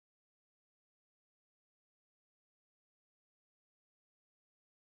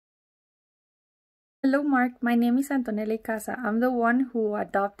Hello Mark, my name is Antonella Casa. I'm the one who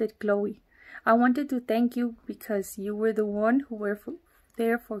adopted Chloe. I wanted to thank you because you were the one who were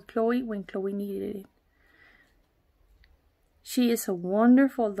there for Chloe when Chloe needed it. She is a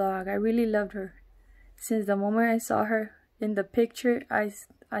wonderful dog. I really loved her. Since the moment I saw her in the picture, I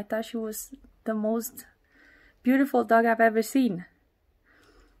thought she was the most beautiful dog I've ever seen.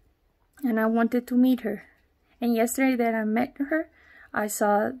 And I wanted to meet her. And yesterday that I met her, I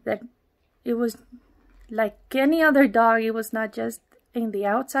saw that it was like any other dog. It was not just in the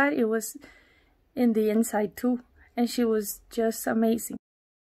outside, it was in the inside too. And she was just amazing.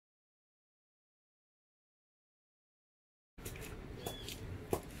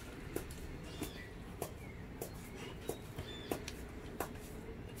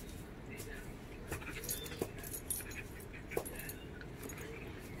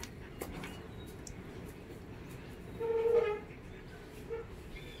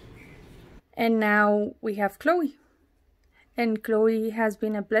 And now we have Chloe. And Chloe has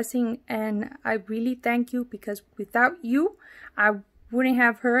been a blessing, and I really thank you because without you, I wouldn't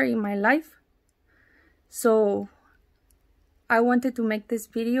have her in my life. So I wanted to make this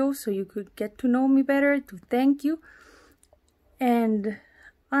video so you could get to know me better, to thank you. And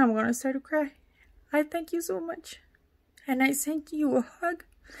I'm gonna start to cry. I thank you so much. And I sent you a hug.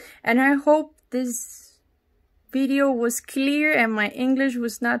 And I hope this video was clear and my English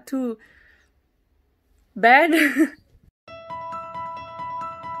was not too bad.